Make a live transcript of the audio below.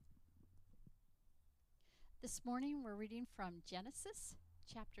This morning we're reading from Genesis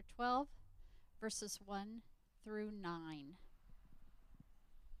chapter 12, verses 1 through 9.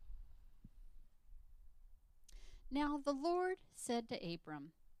 Now the Lord said to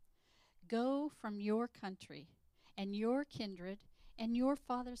Abram, "Go from your country and your kindred and your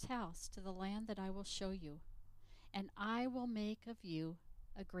father's house to the land that I will show you, and I will make of you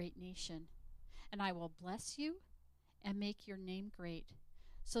a great nation, and I will bless you and make your name great,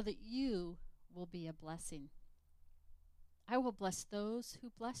 so that you will be a blessing. I will bless those who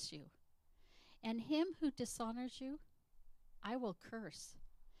bless you, and him who dishonors you I will curse,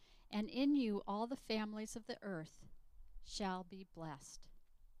 and in you all the families of the earth shall be blessed."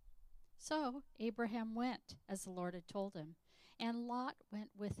 So Abraham went as the Lord had told him, and Lot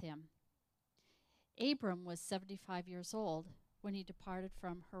went with him. Abram was 75 years old when he departed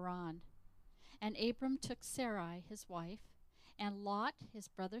from Haran. And Abram took Sarai his wife, and Lot his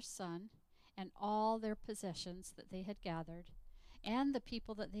brother's son, and all their possessions that they had gathered, and the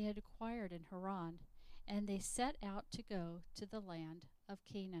people that they had acquired in Haran, and they set out to go to the land of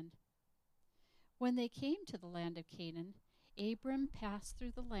Canaan. When they came to the land of Canaan, Abram passed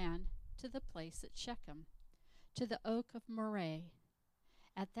through the land to the place at Shechem, to the oak of Moreh.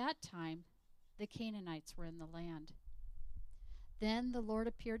 At that time the Canaanites were in the land. Then the Lord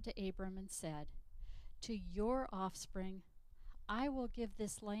appeared to Abram and said, "To your offspring I will give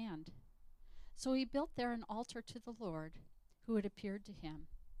this land." So he built there an altar to the Lord, who had appeared to him.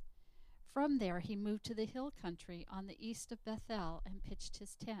 From there he moved to the hill country on the east of Bethel and pitched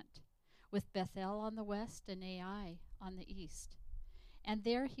his tent, with Bethel on the west and Ai on the east. And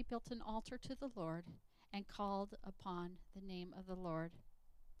there he built an altar to the Lord and called upon the name of the Lord.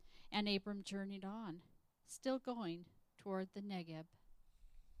 And Abram journeyed on, still going toward the Negeb.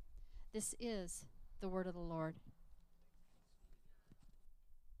 This is the word of the Lord.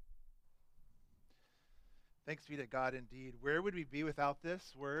 Thanks be to God indeed. Where would we be without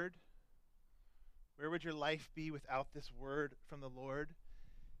this word? Where would your life be without this word from the Lord?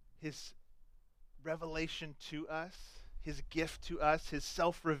 His revelation to us, his gift to us, his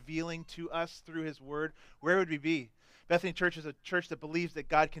self-revealing to us through his word. Where would we be? Bethany Church is a church that believes that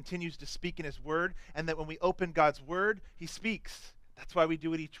God continues to speak in his word, and that when we open God's word, he speaks. That's why we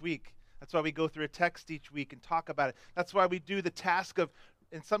do it each week. That's why we go through a text each week and talk about it. That's why we do the task of,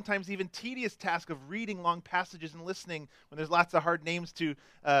 and sometimes even tedious task of, reading long passages and listening when there's lots of hard names to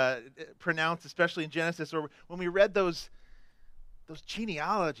pronounce, especially in Genesis. Or when we read those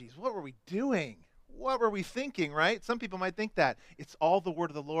genealogies, what were we doing? What were we thinking, right? Some people might think that. It's all the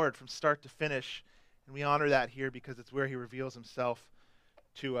word of the Lord from start to finish, and we honor that here because it's where he reveals himself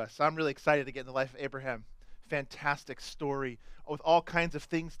to us. I'm really excited to get in the life of Abraham. Fantastic story with all kinds of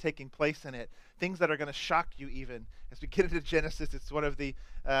things taking place in it, things that are going to shock you even. As we get into Genesis, it's one of the,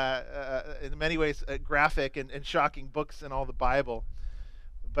 in many ways, graphic and shocking books in all the Bible.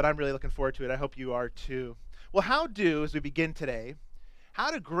 But I'm really looking forward to it. I hope you are too. Well, as we begin today,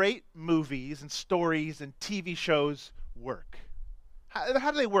 how do great movies and stories and TV shows work?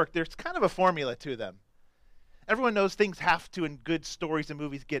 How do they work? There's kind of a formula to them. Everyone knows things have to, in good stories and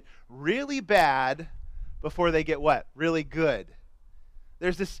movies, get really bad before they get what? Really good.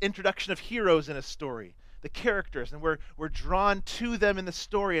 There's this introduction of heroes in a story, the characters, and we're drawn to them in the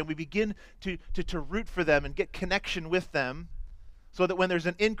story, and we begin to root for them and get connection with them, so that when there's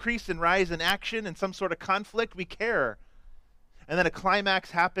an increase and rise in action and some sort of conflict, we care. And then a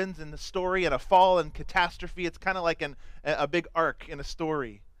climax happens in the story, and a fall and catastrophe. It's kind of like a big arc in a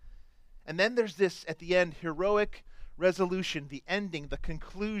story. And then there's this, at the end, heroic resolution, the ending, the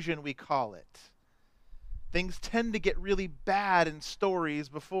conclusion, we call it. Things tend to get really bad in stories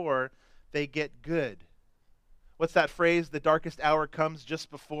before they get good. What's that phrase? The darkest hour comes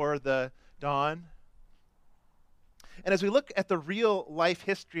just before the dawn. And as we look at the real life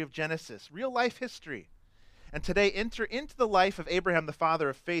history of Genesis, real life history, and today enter into the life of Abraham, the father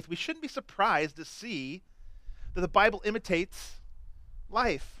of faith, we shouldn't be surprised to see that the Bible imitates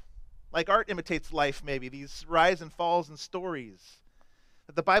life. Like art imitates life, maybe, these rise and falls in stories.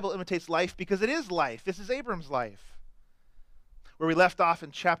 That the Bible imitates life because it is life. This is Abram's life. Where we left off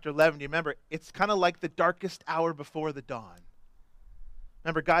in chapter 11, you remember, it's kind of like the darkest hour before the dawn.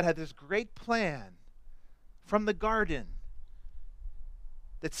 Remember, God had this great plan from the garden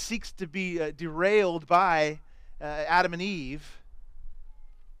that seeks to be derailed by Adam and Eve.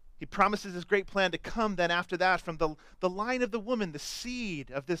 He promises his great plan to come then after that from the line of the woman, the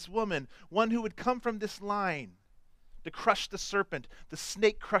seed of this woman, one who would come from this line to crush the serpent. The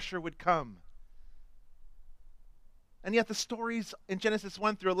snake crusher would come. And yet the stories in Genesis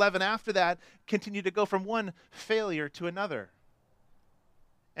 1 through 11 after that continue to go from one failure to another.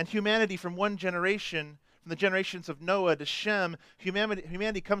 And humanity from one generation From the generations of Noah to Shem,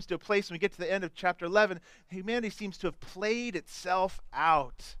 humanity comes to a place when we get to the end of chapter 11, humanity seems to have played itself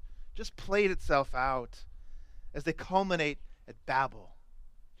out. Just played itself out as they culminate at Babel.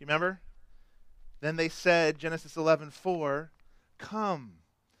 Do you remember? Then they said, Genesis 11:4, come,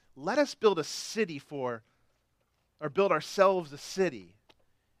 let us build a city or build ourselves a city,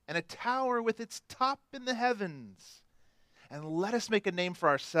 and a tower with its top in the heavens. And let us make a name for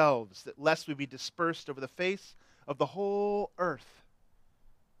ourselves, that lest we be dispersed over the face of the whole earth.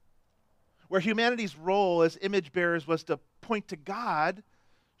 Where humanity's role as image bearers was to point to God,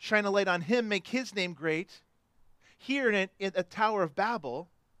 shine a light on him, make his name great. Here in the Tower of Babel,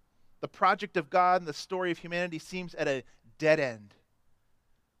 the project of God and the story of humanity seems at a dead end.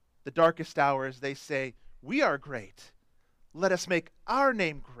 The darkest hours, they say, we are great. Let us make our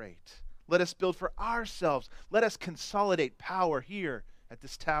name great. Let us build for ourselves. Let us consolidate power here at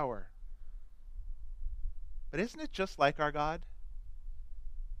this tower. But isn't it just like our God?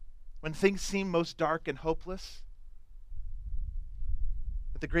 When things seem most dark and hopeless,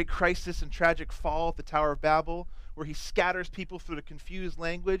 at the great crisis and tragic fall at the Tower of Babel, where he scatters people through the confused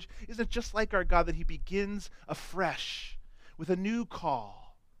language, isn't it just like our God that he begins afresh with a new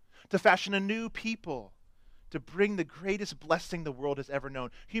call to fashion a new people, to bring the greatest blessing the world has ever known?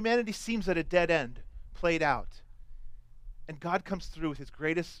 Humanity seems at a dead end, played out. And God comes through with his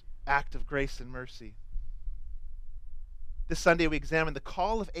greatest act of grace and mercy. This Sunday we examine the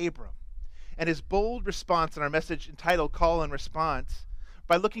call of Abram and his bold response in our message entitled Call and Response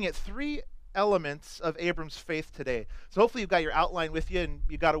by looking at three elements of Abram's faith today. So hopefully you've got your outline with you and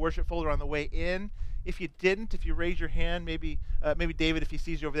you got a worship folder on the way in. If you didn't, if you raise your hand, maybe David, if he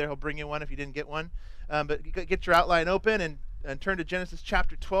sees you over there, he'll bring you one if you didn't get one. But get your outline open and turn to Genesis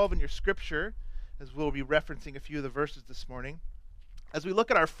chapter 12 in your scripture, as we'll be referencing a few of the verses this morning. As we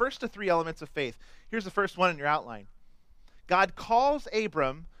look at our first of three elements of faith, here's the first one in your outline. God calls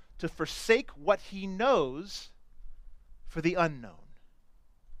Abram to forsake what he knows for the unknown.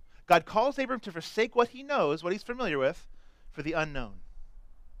 God calls Abram to forsake what he knows, what he's familiar with, for the unknown.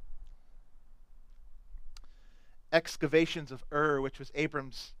 Excavations of Ur, which was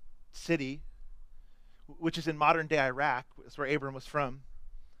Abram's city, which is in modern-day Iraq, that's where Abram was from,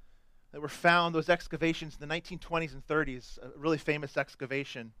 that were found, those excavations in the 1920s and 30s, a really famous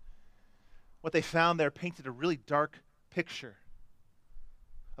excavation. What they found there painted a really dark picture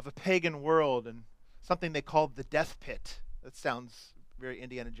of a pagan world and something they called the death pit. That sounds very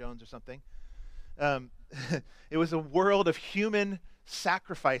Indiana Jones or something. It was a world of human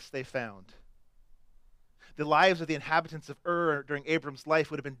sacrifice they found. The lives of the inhabitants of Ur during Abram's life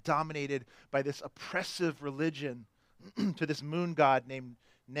would have been dominated by this oppressive religion to this moon god named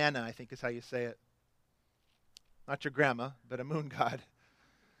Nana, I think is how you say it. Not your grandma, but a moon god.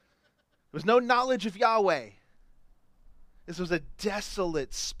 There was no knowledge of Yahweh. This was a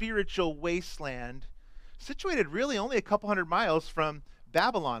desolate spiritual wasteland situated really only a couple hundred miles from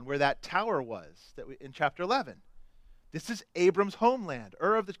Babylon, where that tower was in chapter 11. This is Abram's homeland,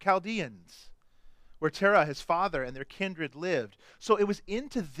 Ur of the Chaldeans, where Terah, his father, and their kindred lived. So it was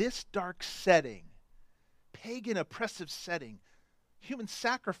into this dark setting, pagan oppressive setting, human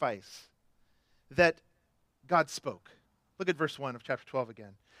sacrifice, that God spoke. Look at verse 1 of chapter 12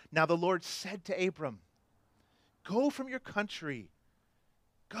 again. Now the Lord said to Abram, go from your country,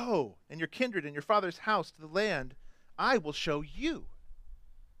 go, and your kindred and your father's house to the land I will show you.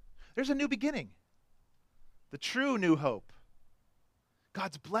 There's a new beginning, the true new hope.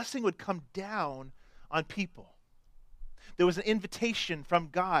 God's blessing would come down on people. There was an invitation from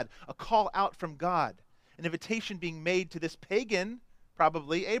God, a call out from God, an invitation being made to this pagan,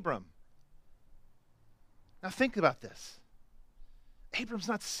 probably Abram. Now think about this. Abram's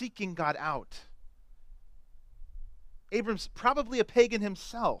not seeking God out. Abram's probably a pagan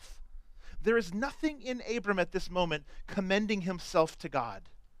himself. There is nothing in Abram at this moment commending himself to God.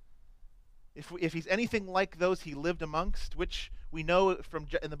 If he's anything like those he lived amongst, which we know from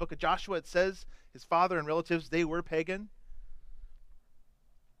in the book of Joshua, it says his father and relatives, they were pagan.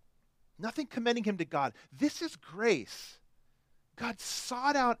 Nothing commending him to God. This is grace. God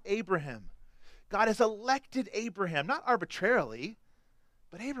sought out Abraham. God has elected Abraham, not arbitrarily,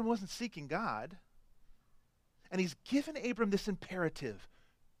 but Abram wasn't seeking God. And he's given Abram this imperative.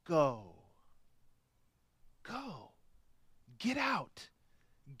 Go. Go. Get out.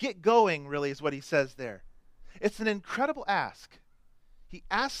 Get going, really, is what he says there. It's an incredible ask. He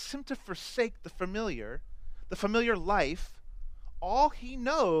asks him to forsake the familiar life, all he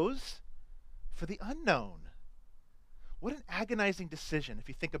knows, for the unknown. What an agonizing decision if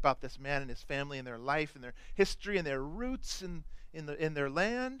you think about this man and his family and their life and their history and their roots in their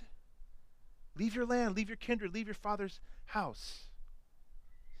land. Leave your land, leave your kindred, leave your father's house.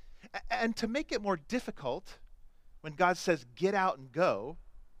 And to make it more difficult, when God says, get out and go,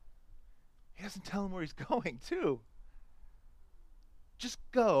 he doesn't tell him where he's going, too. Just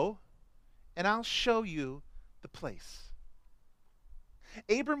go, and I'll show you the place.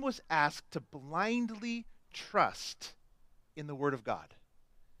 Abram was asked to blindly trust in the word of God.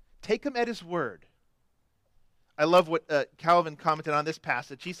 Take him at his word. I love what Calvin commented on this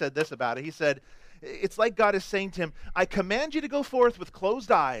passage. He said this about it. He said, it's like God is saying to him, I command you to go forth with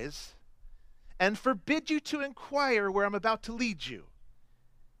closed eyes and forbid you to inquire where I'm about to lead you.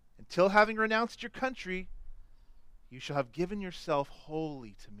 Until having renounced your country, you shall have given yourself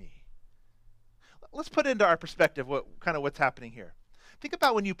wholly to me. Let's put into our perspective what's happening here. Think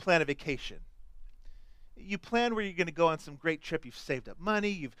about when you plan a vacation. You plan where you're going to go on some great trip. You've saved up money.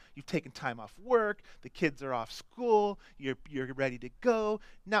 You've taken time off work. The kids are off school. You're ready to go.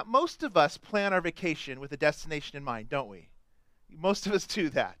 Now, most of us plan our vacation with a destination in mind, don't we? Most of us do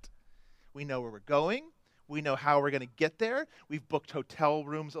that. We know where we're going. We know how we're going to get there. We've booked hotel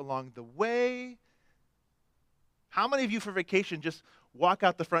rooms along the way. How many of you for vacation just walk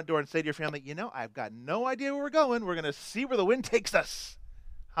out the front door and say to your family, I've got no idea where we're going. We're going to see where the wind takes us.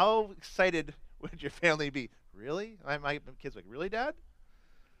 How excited would your family be? Really? My kids are like, really, Dad?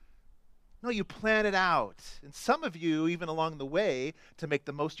 No, you plan it out. And some of you, even along the way, to make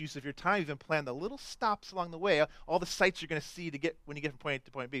the most use of your time, even plan the little stops along the way, all the sights you're going to see to get when you get from point A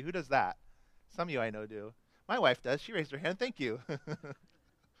to point B. Who does that? Some of you I know do. My wife does. She raised her hand. Thank you.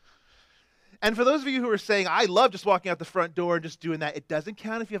 And for those of you who are saying, I love just walking out the front door and just doing that, it doesn't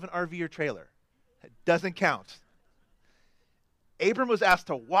count if you have an RV or trailer. It doesn't count. Abram was asked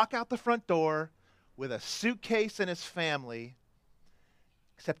to walk out the front door with a suitcase and his family,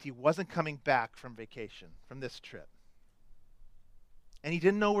 except he wasn't coming back from vacation, from this trip. And he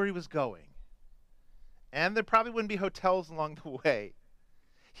didn't know where he was going. And there probably wouldn't be hotels along the way.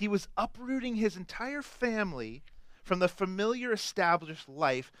 He was uprooting his entire family from the familiar established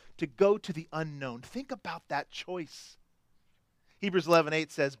life to go to the unknown. Think about that choice. Hebrews 11:8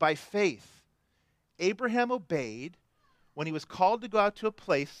 says, by faith, Abraham obeyed when he was called to go out to a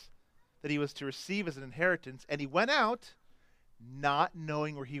place that he was to receive as an inheritance, and he went out not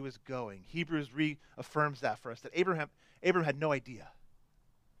knowing where he was going. Hebrews reaffirms that for us, that Abraham had no idea.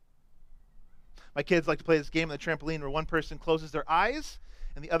 My kids like to play this game on the trampoline where one person closes their eyes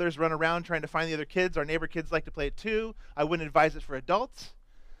and the others run around trying to find the other kids. Our neighbor kids like to play it too. I wouldn't advise it for adults.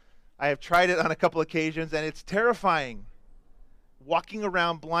 I have tried it on a couple occasions, and it's terrifying. Walking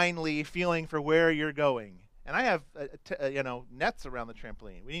around blindly, feeling for where you're going. And I have, nets around the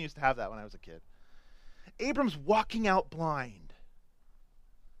trampoline. We didn't used to have that when I was a kid. Abram's walking out blind.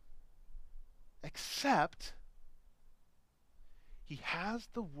 Except he has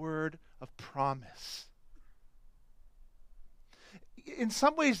the word of promise. In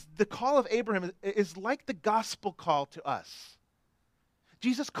some ways, the call of Abraham is like the gospel call to us.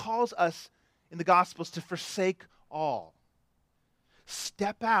 Jesus calls us in the Gospels to forsake all.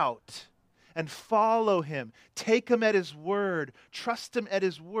 Step out and follow him. Take him at his word. Trust him at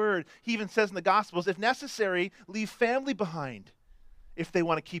his word. He even says in the Gospels, if necessary, leave family behind if they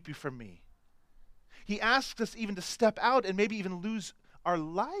want to keep you from me. He asks us even to step out and maybe even lose our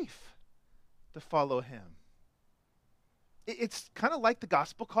life to follow him. It's kind of like the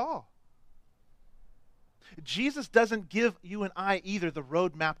gospel call. Jesus doesn't give you and I either the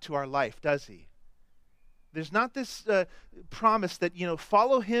roadmap to our life, does he? There's not this promise that,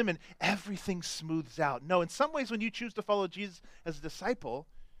 follow him and everything smooths out. No, in some ways when you choose to follow Jesus as a disciple,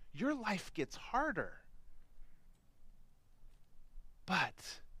 your life gets harder.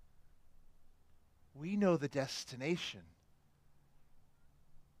 But we know the destination.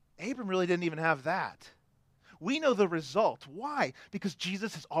 Abram really didn't even have that. We know the result. Why? Because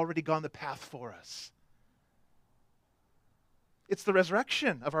Jesus has already gone the path for us. It's the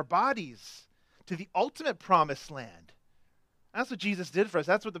resurrection of our bodies to the ultimate promised land. That's what Jesus did for us.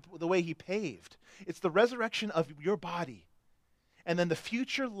 That's what the way he paved. It's the resurrection of your body and then the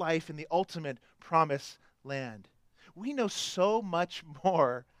future life in the ultimate promised land. We know so much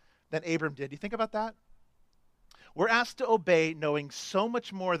more than Abram did. Do you think about that? We're asked to obey knowing so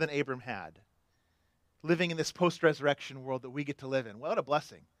much more than Abram had, living in this post-resurrection world that we get to live in. What a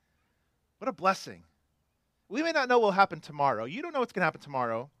blessing. What a blessing. We may not know what will happen tomorrow. You don't know what's going to happen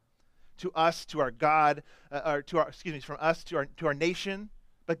tomorrow to us, to our God, from us to our nation,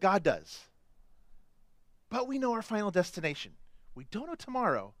 but God does. But we know our final destination. We don't know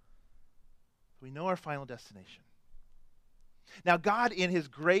tomorrow. We know our final destination. Now, God, in his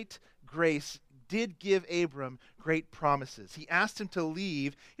great grace, did give Abram great promises. He asked him to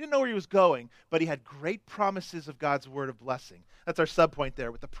leave. He didn't know where he was going, but he had great promises of God's word of blessing. That's our subpoint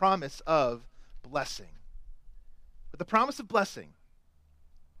there, with the promise of blessing. With the promise of blessing.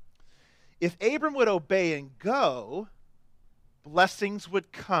 If Abram would obey and go, blessings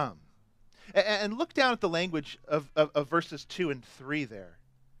would come. And look down at the language of verses 2 and 3 there.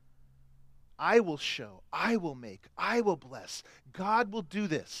 I will show, I will make, I will bless. God will do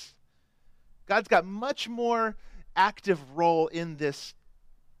this. God's got much more active role in this,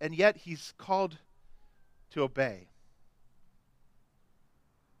 and yet he's called to obey.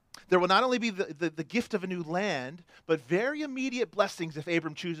 There will not only be the gift of a new land, but very immediate blessings if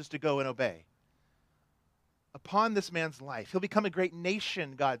Abram chooses to go and obey. Upon this man's life, he'll become a great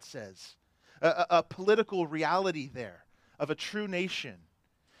nation, God says. A political reality there of a true nation.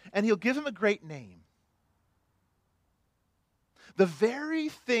 And he'll give him a great name. The very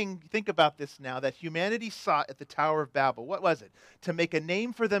thing, think about this now, that humanity sought at the Tower of Babel, what was it? To make a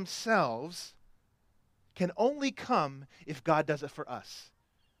name for themselves can only come if God does it for us,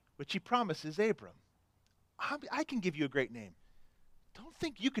 which he promises Abram. I can give you a great name. Don't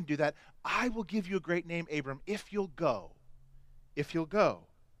think you can do that. I will give you a great name, Abram, if you'll go. If you'll go.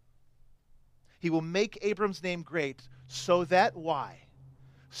 He will make Abram's name great so that, why?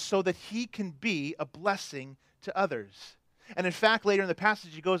 So that he can be a blessing to others. And in fact, later in the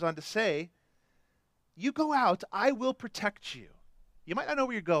passage, he goes on to say, you go out, I will protect you. You might not know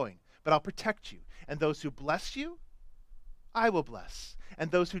where you're going, but I'll protect you. And those who bless you, I will bless. And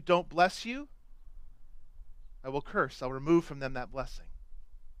those who don't bless you, I will curse. I'll remove from them that blessing.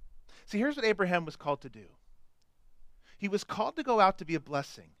 See, here's what Abraham was called to do. He was called to go out to be a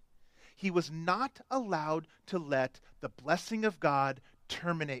blessing. He was not allowed to let the blessing of God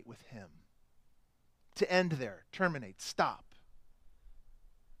terminate with him. To end there, terminate, stop.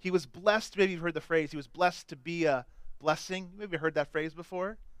 He was blessed, maybe you've heard the phrase, he was blessed to be a blessing. Maybe you've heard that phrase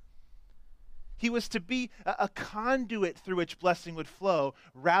before. He was to be a conduit through which blessing would flow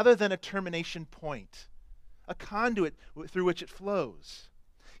rather than a termination point. A conduit through which it flows.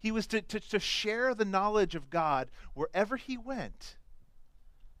 He was to share the knowledge of God wherever he went.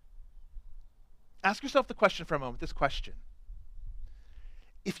 Ask yourself the question for a moment, this question.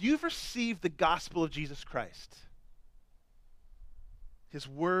 If you've received the gospel of Jesus Christ, his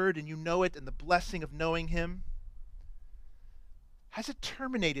word, and you know it, and the blessing of knowing him, has it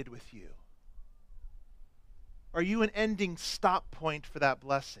terminated with you? Are you an ending stop point for that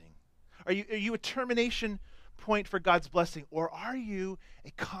blessing? Are you a termination point for God's blessing, or are you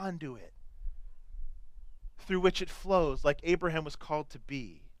a conduit through which it flows like Abraham was called to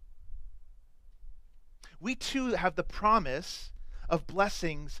be? We too have the promise of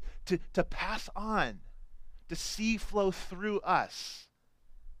blessings to pass on, to see flow through us.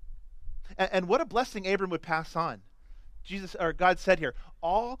 And what a blessing Abram would pass on. God said here,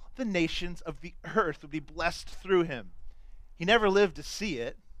 all the nations of the earth would be blessed through him. He never lived to see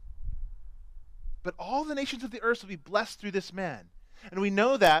it, but all the nations of the earth will be blessed through this man. And we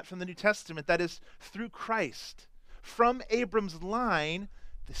know that from the New Testament, that is through Christ. From Abram's line,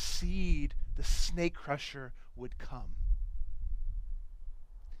 the seed, the snake crusher, would come.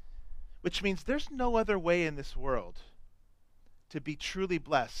 Which means there's no other way in this world to be truly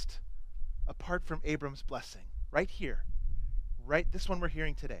blessed apart from Abram's blessing. Right here. Right, this one we're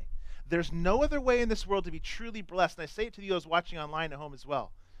hearing today. There's no other way in this world to be truly blessed. And I say it to those watching online at home as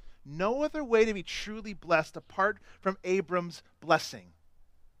well. No other way to be truly blessed apart from Abram's blessing.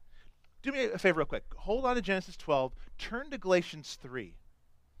 Do me a favor real quick. Hold on to Genesis 12. Turn to Galatians 3.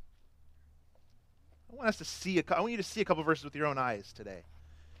 I want you to see a couple verses with your own eyes today.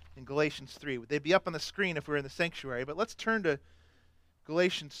 In Galatians 3. They'd be up on the screen if we were in the sanctuary, but let's turn to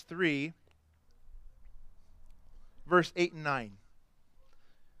Galatians 3, verse 8 and 9.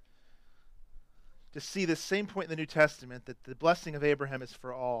 To see this same point in the New Testament, that the blessing of Abraham is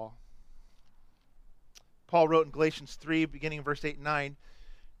for all. Paul wrote in Galatians 3, beginning in verse 8 and 9,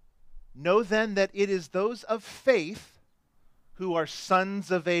 know then that it is those of faith who are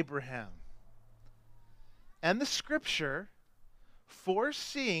sons of Abraham. And the scripture,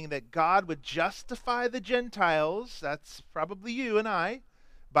 foreseeing that God would justify the Gentiles, that's probably you and I,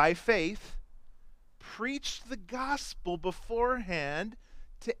 by faith, preached the gospel beforehand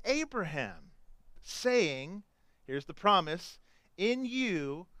to Abraham, saying, here's the promise, in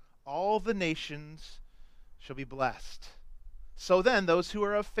you all the nations shall be blessed. So then, those who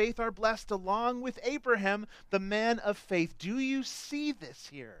are of faith are blessed along with Abraham, the man of faith. Do you see this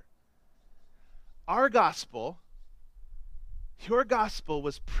here? Our gospel, your gospel,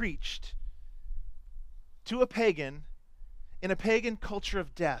 was preached to a pagan in a pagan culture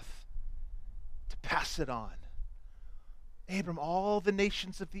of death to pass it on. Abram, all the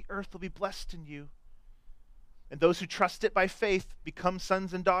nations of the earth will be blessed in you. And those who trust it by faith become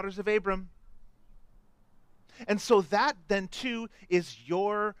sons and daughters of Abram. And so that then too is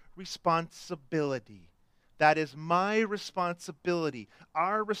your responsibility. That is my responsibility,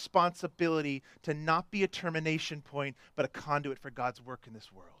 our responsibility to not be a termination point, but a conduit for God's work in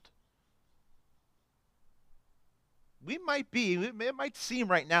this world. It might seem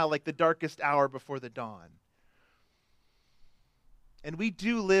right now like the darkest hour before the dawn. And we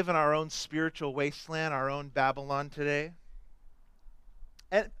do live in our own spiritual wasteland, our own Babylon today.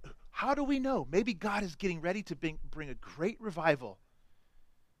 And how do we know? Maybe God is getting ready to bring a great revival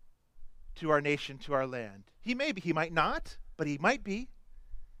to our nation, to our land. He might not, but he might be.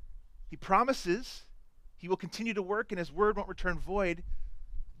 He promises he will continue to work and his word won't return void.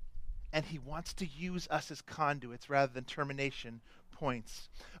 And he wants to use us as conduits rather than termination points.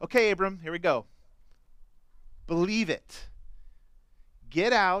 Okay, Abram, here we go. Believe it.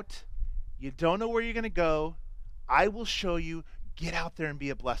 Get out. You don't know where you're going to go. I will show you. Get out there and be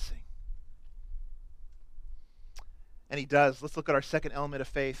a blessing. And he does. Let's look at our second element of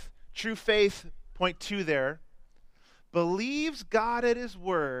faith. True faith, point 2 there, believes God at his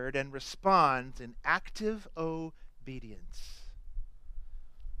word and responds in active obedience.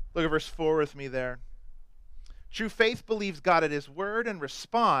 Look at verse 4 with me there. True faith believes God at his word and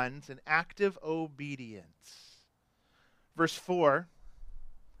responds in active obedience. Verse 4,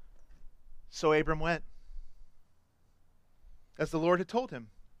 so Abram went, as the Lord had told him,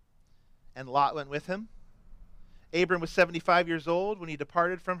 and Lot went with him. Abram was 75 years old when he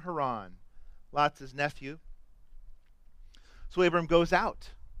departed from Haran. Lot's his nephew. So Abram goes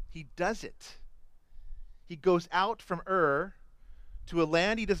out. He does it. He goes out from Ur to a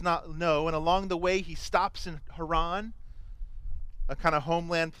land he does not know, and along the way he stops in Haran, a kind of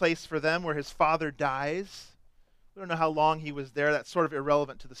homeland place for them where his father dies. We don't know how long he was there. That's sort of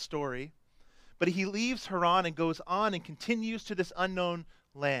irrelevant to the story. But he leaves Haran and goes on and continues to this unknown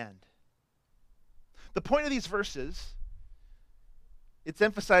land. The point of these verses, it's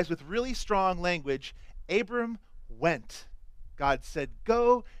emphasized with really strong language. Abram went. God said,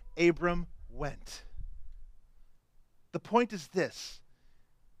 go. Abram went. The point is this.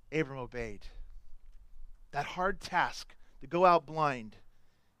 Abram obeyed. That hard task to go out blind,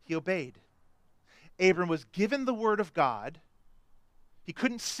 he obeyed. Abram was given the word of God. He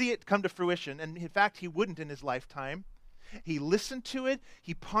couldn't see it come to fruition, and in fact, he wouldn't in his lifetime. He listened to it,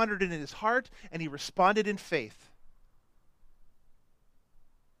 he pondered it in his heart, and he responded in faith.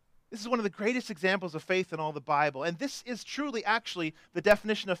 This is one of the greatest examples of faith in all the Bible, and this is truly actually the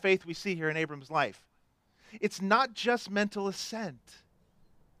definition of faith we see here in Abram's life. It's not just mental assent.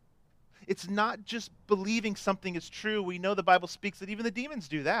 It's not just believing something is true. We know the Bible speaks that even the demons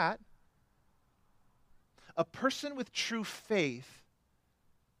do that. A person with true faith,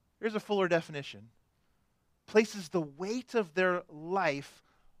 here's a fuller definition, places the weight of their life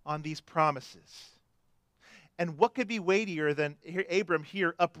on these promises. And what could be weightier than Abram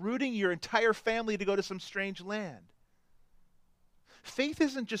here uprooting your entire family to go to some strange land? Faith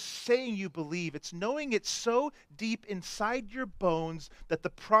isn't just saying you believe, it's knowing it so deep inside your bones that the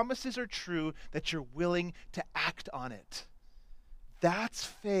promises are true that you're willing to act on it. That's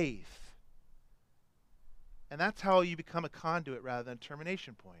faith. And that's how you become a conduit rather than a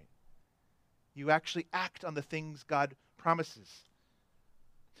termination point. You actually act on the things God promises.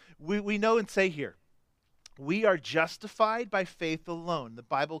 We know and say here, we are justified by faith alone. The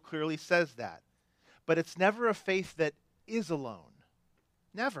Bible clearly says that. But it's never a faith that is alone.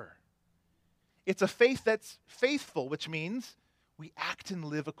 Never. It's a faith that's faithful, which means we act and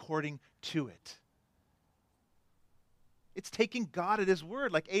live according to it. It's taking God at his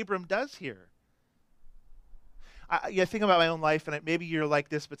word like Abram does here. I think about my own life, and maybe you're like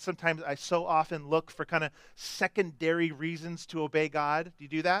this, but sometimes I so often look for kind of secondary reasons to obey God. Do you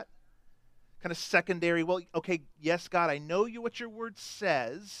do that? Kind of secondary, well, okay, yes, God, I know what your word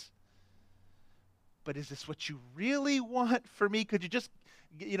says, but is this what you really want for me? Could you just,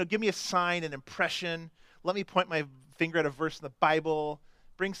 give me a sign, an impression? Let me point my finger at a verse in the Bible.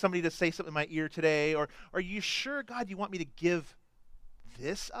 Bring somebody to say something in my ear today. Or are you sure, God, you want me to give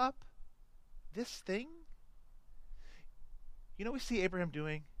this up? This thing? You know what we see Abraham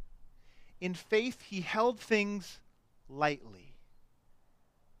doing? In faith, he held things lightly.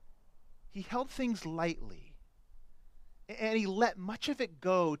 He held things lightly. And he let much of it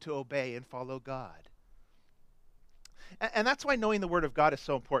go to obey and follow God. And that's why knowing the Word of God is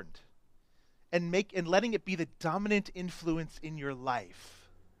so important. And letting it be the dominant influence in your life.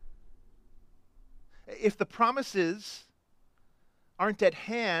 If the promises aren't at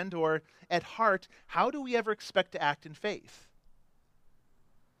hand or at heart, how do we ever expect to act in faith?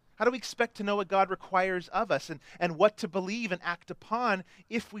 How do we expect to know what God requires of us and what to believe and act upon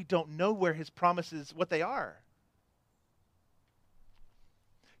if we don't know where his promises, what they are?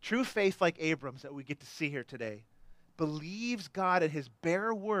 True faith like Abram's that we get to see here today believes God at his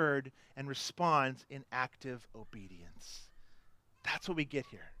bare word and responds in active obedience. That's what we get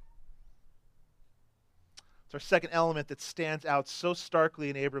here. It's our second element that stands out so starkly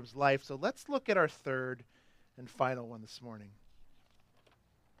in Abram's life. So let's look at our third and final one this morning.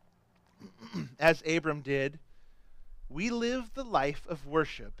 As Abram did, we live the life of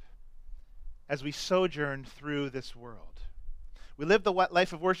worship as we sojourn through this world. We live the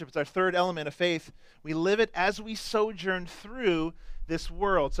life of worship. It's our third element of faith. We live it as we sojourn through this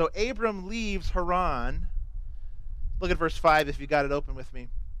world. So Abram leaves Haran. Look at verse 5 if you got it open with me.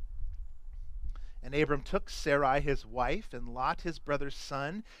 And Abram took Sarai his wife and Lot his brother's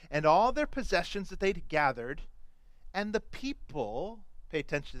son and all their possessions that they'd gathered and the people, pay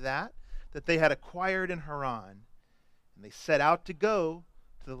attention to that they had acquired in Haran. And they set out to go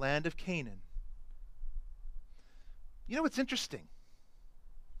to the land of Canaan. You know what's interesting?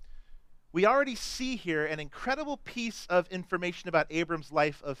 We already see here an incredible piece of information about Abram's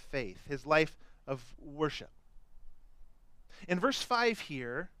life of faith, his life of worship. In verse 5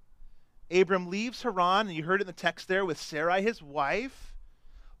 here, Abram leaves Haran, and you heard it in the text there, with Sarai his wife,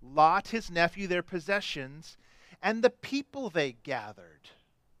 Lot his nephew, their possessions, and the people they gathered.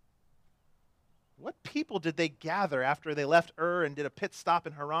 What people did they gather after they left Ur and did a pit stop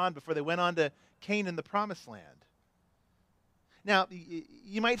in Haran before they went on to Canaan, the promised land? Now,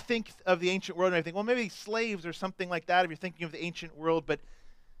 you might think of the ancient world and I think, well, maybe slaves or something like that if you're thinking of the ancient world, but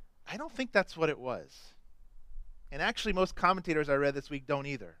I don't think that's what it was. And actually, most commentators I read this week don't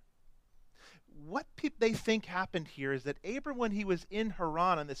either. What they think happened here is that Abram, when he was in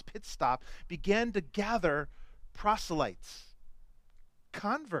Haran on this pit stop, began to gather proselytes,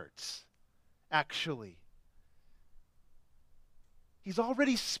 converts, actually. He's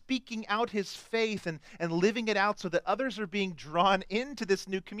already speaking out his faith and living it out so that others are being drawn into this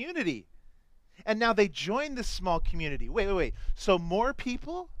new community. And now they join this small community. Wait. So more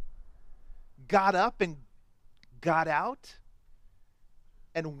people got up and got out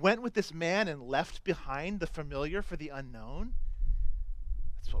and went with this man and left behind the familiar for the unknown?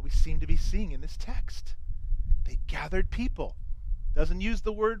 That's what we seem to be seeing in this text. They gathered people. Doesn't use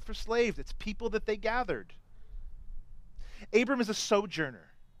the word for slaves. It's people that they gathered. Abram is a sojourner.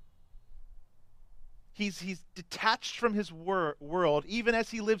 He's detached from his world, even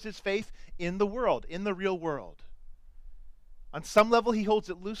as he lives his faith in the world, in the real world. On some level, he holds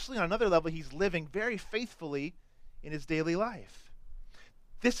it loosely. On another level, he's living very faithfully in his daily life.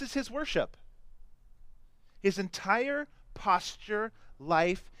 This is his worship. His entire posture,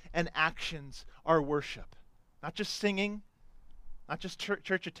 life, and actions are worship. Not just singing, not just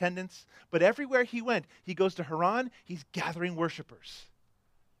church attendance, but everywhere he went, he goes to Haran, he's gathering worshipers.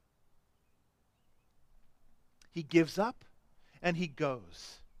 He gives up and he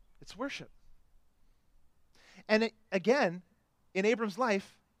goes. It's worship. And again, in Abram's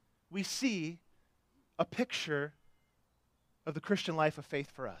life, we see a picture of the Christian life of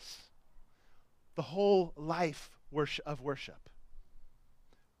faith for us. The whole life of worship.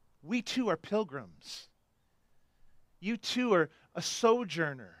 We too are pilgrims. You too are a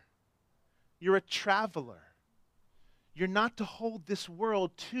sojourner. You're a traveler. You're not to hold this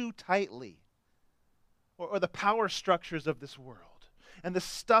world too tightly, or the power structures of this world and the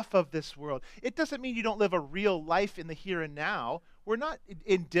stuff of this world. It doesn't mean you don't live a real life in the here and now. We're not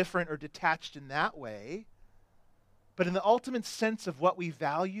indifferent or detached in that way. But in the ultimate sense of what we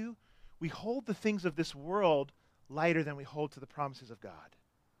value, we hold the things of this world lighter than we hold to the promises of God.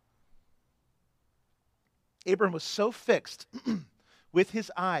 Abram was so fixed with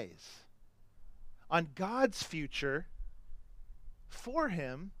his eyes on God's future for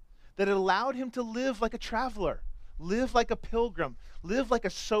him that it allowed him to live like a traveler, live like a pilgrim, live like a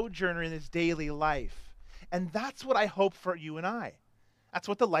sojourner in his daily life. And that's what I hope for you and I. That's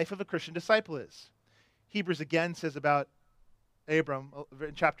what the life of a Christian disciple is. Hebrews again says about Abram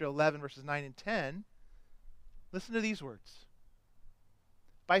in chapter 11, verses 9 and 10. Listen to these words.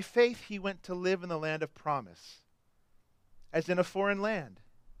 By faith he went to live in the land of promise, as in a foreign land,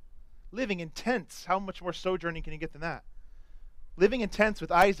 living in tents. How much more sojourning can you get than that? Living in tents with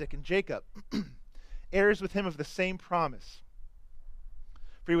Isaac and Jacob, heirs with him of the same promise.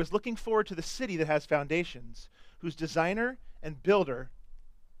 For he was looking forward to the city that has foundations, whose designer and builder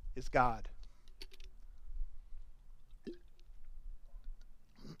is God.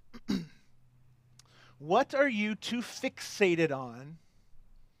 What are you too fixated on,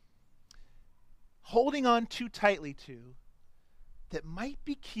 holding on too tightly to, that might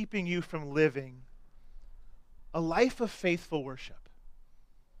be keeping you from living a life of faithful worship?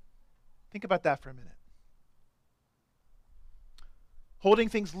 Think about that for a minute. Holding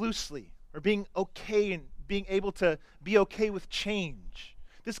things loosely, or being okay and being able to be okay with change.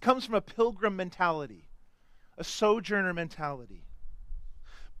 This comes from a pilgrim mentality, a sojourner mentality.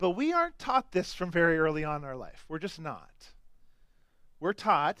 But we aren't taught this from very early on in our life. We're just not. We're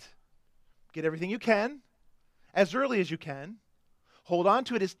taught, get everything you can, as early as you can, hold on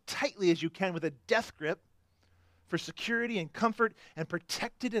to it as tightly as you can with a death grip for security and comfort, and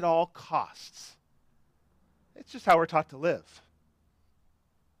protect it at all costs. It's just how we're taught to live.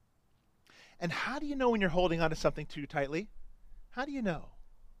 And how do you know when you're holding on to something too tightly? How do you know?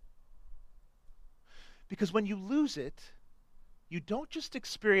 Because when you lose it, you don't just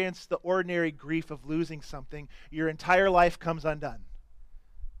experience the ordinary grief of losing something, your entire life comes undone.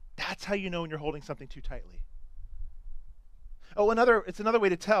 That's how you know when you're holding something too tightly. Oh, it's another way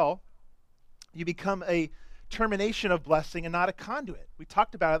to tell. You become a termination of blessing and not a conduit. We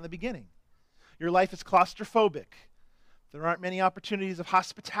talked about it in the beginning. Your life is claustrophobic. There aren't many opportunities of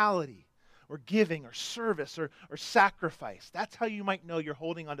hospitality or giving or service or sacrifice. That's how you might know you're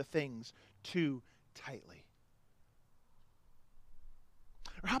holding onto things too tightly.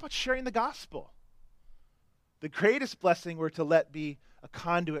 Or how about sharing the gospel? The greatest blessing we're to let be a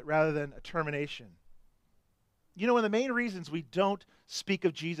conduit rather than a termination. You know, one of the main reasons we don't speak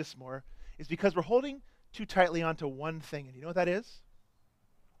of Jesus more is because we're holding too tightly onto one thing. And you know what that is?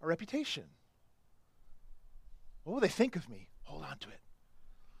 Our reputation. What will they think of me? Hold on to it.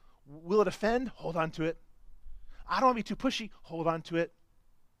 Will it offend? Hold on to it. I don't want to be too pushy. Hold on to it.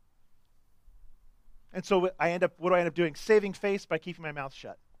 And so what do I end up doing? Saving face by keeping my mouth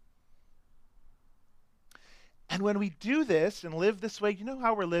shut. And when we do this and live this way, you know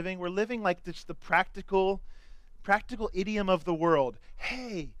how we're living? We're living like this, the practical idiom of the world.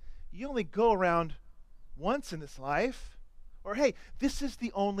 Hey, you only go around once in this life. Or hey, this is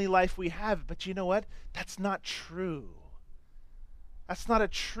the only life we have. But you know what? That's not true. That's not a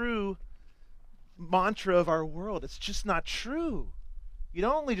true mantra of our world. It's just not true. You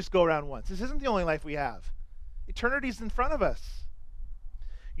don't only just go around once. This isn't the only life we have. Eternity's in front of us.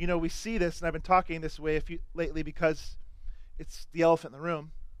 You know, we see this, and I've been talking this way lately because it's the elephant in the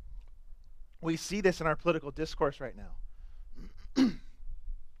room. We see this in our political discourse right now.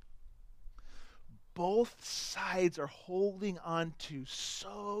 Both sides are holding on to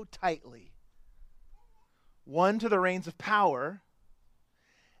so tightly. One to the reins of power,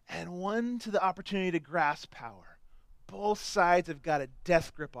 and one to the opportunity to grasp power. Both sides have got a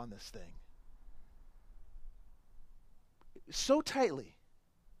death grip on this thing. So tightly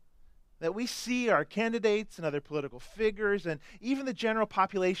that we see our candidates and other political figures and even the general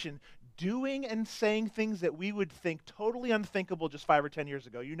population doing and saying things that we would think totally unthinkable just 5 or 10 years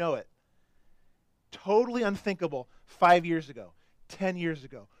ago. You know it. Totally unthinkable 5 years ago, 10 years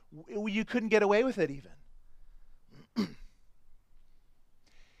ago. You couldn't get away with it even.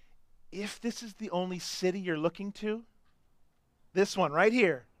 If this is the only city you're looking to, this one right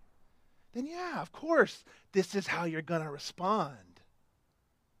here, then yeah, of course, this is how you're going to respond.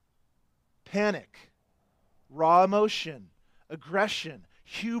 Panic, raw emotion, aggression,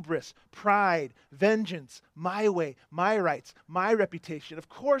 hubris, pride, vengeance, my way, my rights, my reputation. Of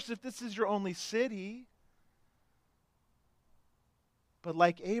course, if this is your only city. But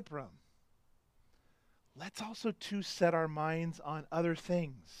like Abram, let's also too set our minds on other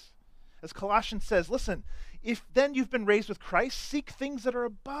things. As Colossians says, listen, if then you've been raised with Christ, seek things that are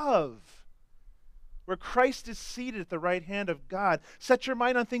above, where Christ is seated at the right hand of God. Set your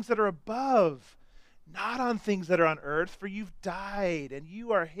mind on things that are above, not on things that are on earth, for you've died and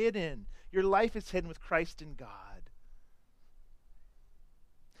you are hidden. Your life is hidden with Christ in God.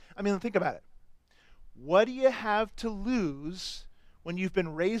 I mean, think about it. What do you have to lose when you've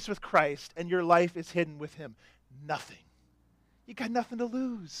been raised with Christ and your life is hidden with him? Nothing. You got nothing to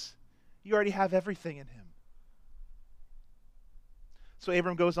lose. You already have everything in him. So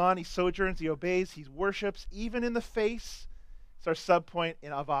Abram goes on, he sojourns, he obeys, he worships, even in the face, it's our subpoint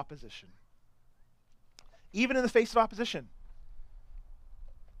of opposition. Even in the face of opposition.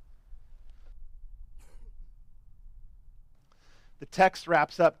 The text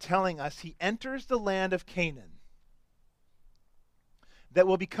wraps up telling us he enters the land of Canaan that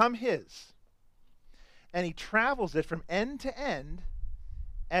will become his, and he travels it from end to end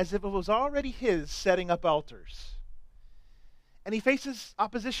as if it was already his, setting up altars. And he faces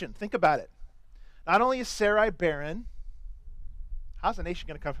opposition. Think about it. Not only is Sarai barren, how's a nation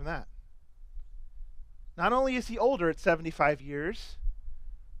going to come from that? Not only is he older at 75 years,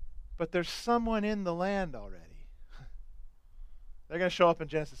 but there's someone in the land already. They're going to show up in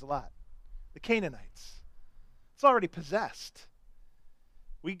Genesis a lot. The Canaanites. It's already possessed.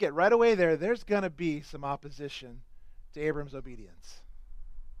 We get right away there, there's going to be some opposition to Abram's obedience.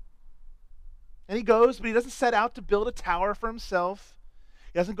 And he goes, but he doesn't set out to build a tower for himself.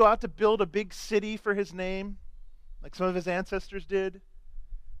 He doesn't go out to build a big city for his name, like some of his ancestors did.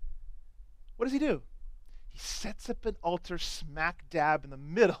 What does he do? He sets up an altar smack dab in the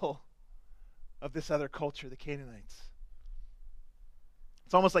middle of this other culture, the Canaanites.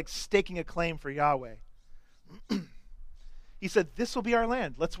 It's almost like staking a claim for Yahweh. He said, this will be our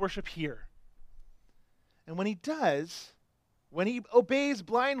land. Let's worship here. And when he does, when he obeys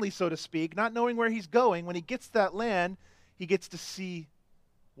blindly, so to speak, not knowing where he's going, when he gets to that land, he gets to see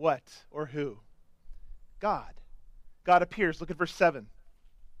what or who? God. God appears. Look at verse 7.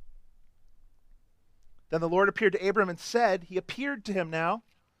 Then the Lord appeared to Abram and said, he appeared to him now,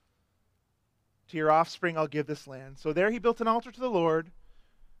 to your offspring I'll give this land. So there he built an altar to the Lord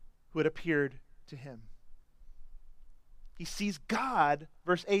who had appeared to him. He sees God,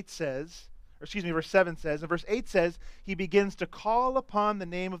 verse 7 says, and verse 8 says, he begins to call upon the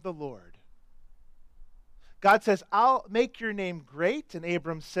name of the Lord. God says, I'll make your name great, and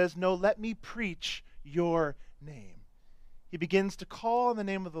Abram says, no, let me preach your name. He begins to call on the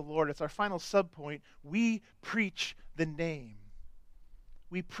name of the Lord. It's our final subpoint. We preach the name.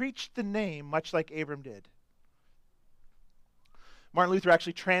 We preach the name much like Abram did. Martin Luther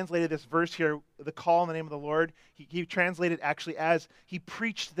actually translated this verse here, the call in the name of the Lord. He translated actually as he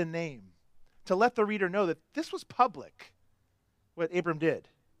preached the name, to let the reader know that this was public, what Abram did.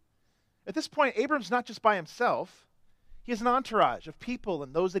 At this point, Abram's not just by himself. He has an entourage of people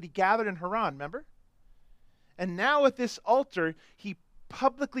and those that he gathered in Haran, remember? And now at this altar, he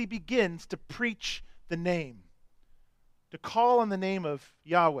publicly begins to preach the name, to call on the name of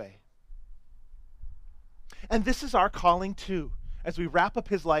Yahweh. And this is our calling too, as we wrap up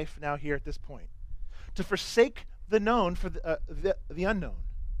his life now here at this point, to forsake the known for the unknown,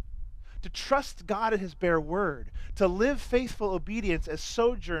 to trust God at his bare word, to live faithful obedience as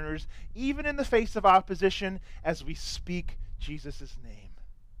sojourners, even in the face of opposition, as we speak Jesus' name.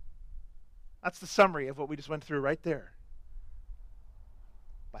 That's the summary of what we just went through right there.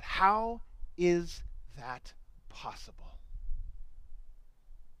 But how is that possible?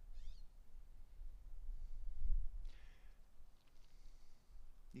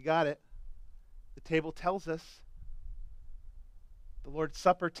 You got it. The table tells us. The Lord's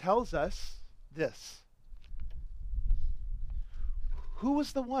Supper tells us this. Who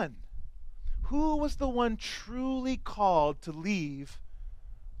was the one? Who was the one truly called to leave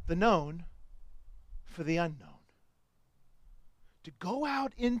the known for the unknown? To go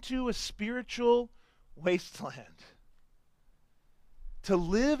out into a spiritual wasteland. To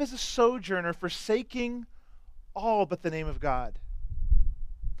live as a sojourner, forsaking all but the name of God.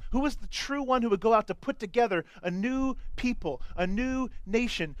 Who was the true one who would go out to put together a new people, a new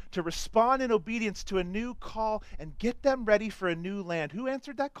nation, to respond in obedience to a new call and get them ready for a new land? Who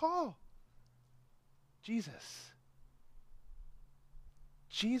answered that call? Jesus.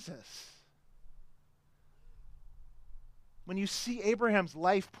 Jesus. When you see Abraham's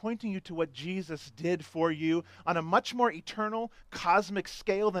life pointing you to what Jesus did for you on a much more eternal, cosmic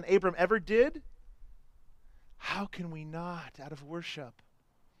scale than Abram ever did, how can we not, out of worship,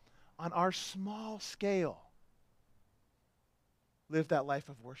 on our small scale, live that life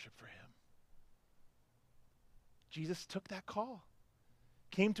of worship for him? Jesus took that call,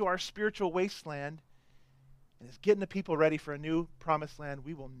 came to our spiritual wasteland, and is getting the people ready for a new promised land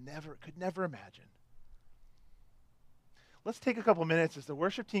we could never imagine. Let's take a couple minutes as the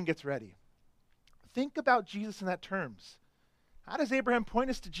worship team gets ready. Think about Jesus in that terms. How does Abraham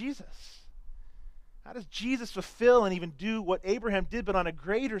point us to Jesus? How does Jesus fulfill and even do what Abraham did, but on a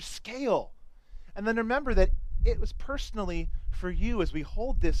greater scale? And then remember that it was personally for you as we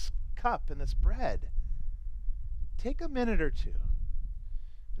hold this cup and this bread. Take a minute or two.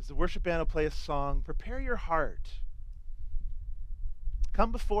 As the worship band will play a song, prepare your heart.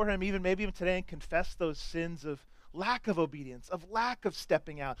 Come before him, maybe even today, and confess those sins of lack of obedience, of lack of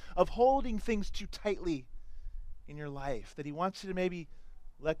stepping out, of holding things too tightly in your life that he wants you to maybe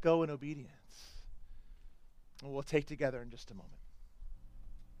let go in obedience. And we'll take together in just a moment.